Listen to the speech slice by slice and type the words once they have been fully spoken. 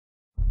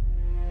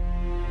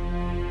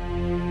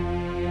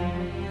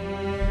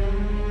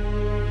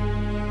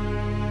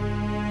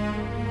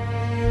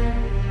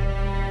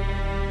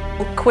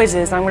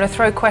quizzes. I'm going to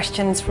throw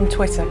questions from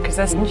Twitter because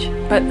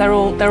but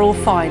they're all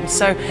fine.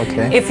 So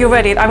okay. If you're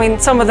ready, I mean,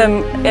 some of them,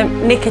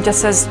 Nikki just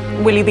says,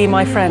 "Will you be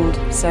my friend?"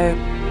 So.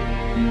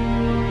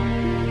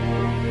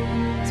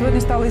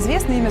 Сегодня стало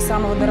известно имя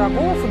самого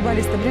дорогого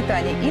футболиста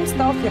Британии. Им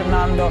стал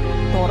Фернандо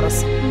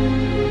Торрес.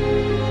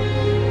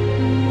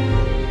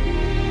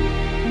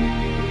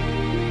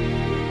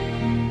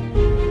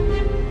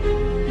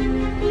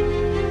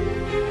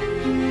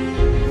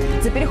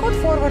 За переход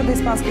форварда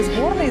испанской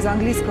сборной из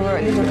английского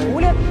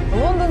Ливерпуля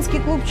лондонский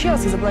клуб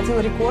Челси заплатил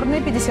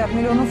рекордные 50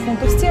 миллионов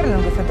фунтов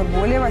стерлингов. Это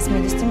более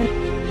 80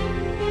 миллионов.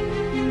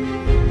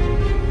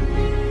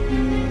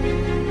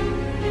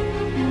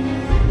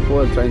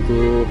 Well, trying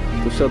to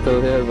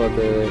settle here, but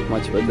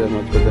much better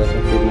fitness.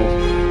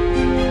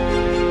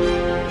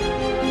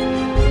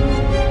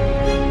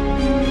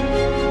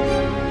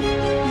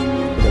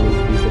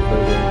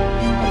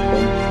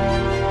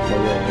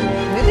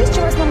 В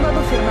 2008 году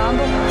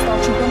Фернандо стал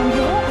чемпионом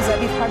Европы,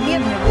 забив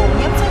победный гол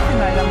немцев в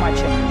финальном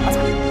матче. А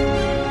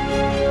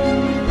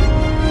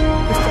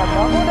спустя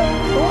 2 года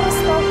Торрес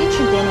стал и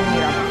чемпионом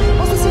мира.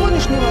 После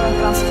сегодняшнего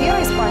трансфера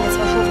испанец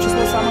вошел в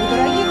число самых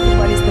дорогих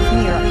футболистов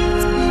мира.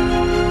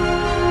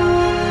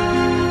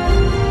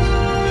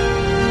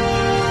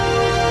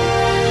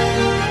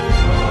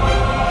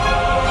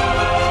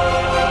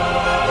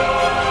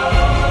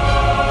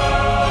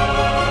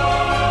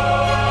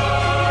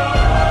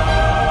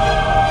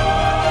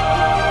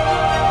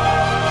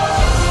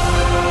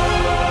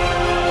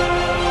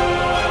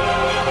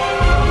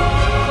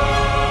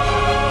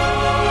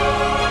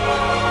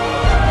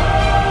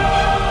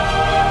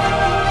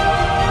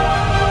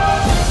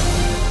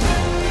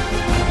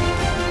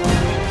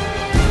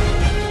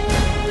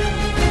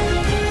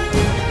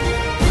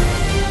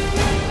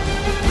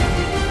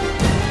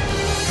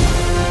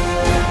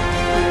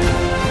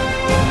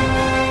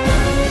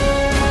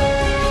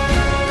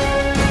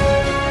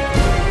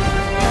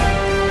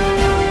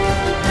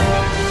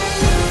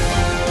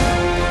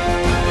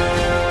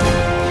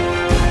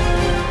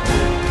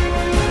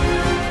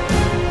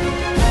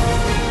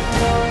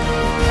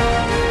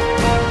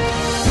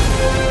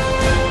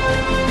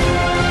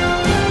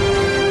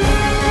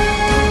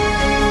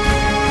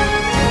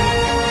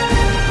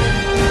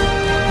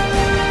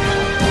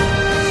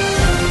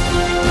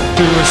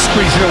 Who was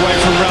squeezing away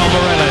from Raul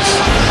Morales,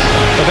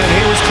 but then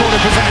he was caught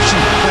in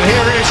possession, and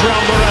here is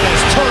Raul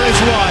Morales. Torres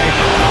wide,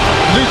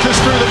 Lucas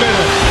through the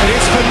middle, and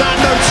it's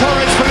Fernando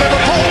Torres for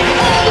Liverpool.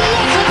 Oh,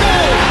 what a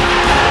goal!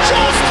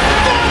 Just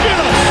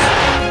fabulous!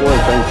 Well,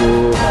 trying to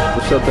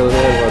settle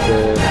here, but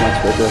much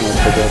better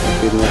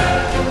fitness.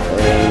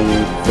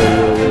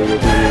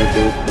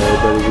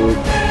 Very good.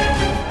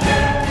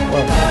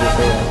 Well,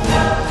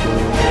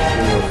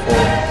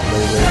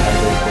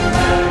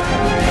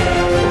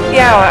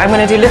 Yeah, I'm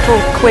going to do little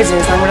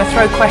quizzes. I'm going to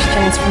throw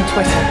questions from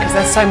Twitter because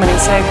there's so many.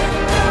 So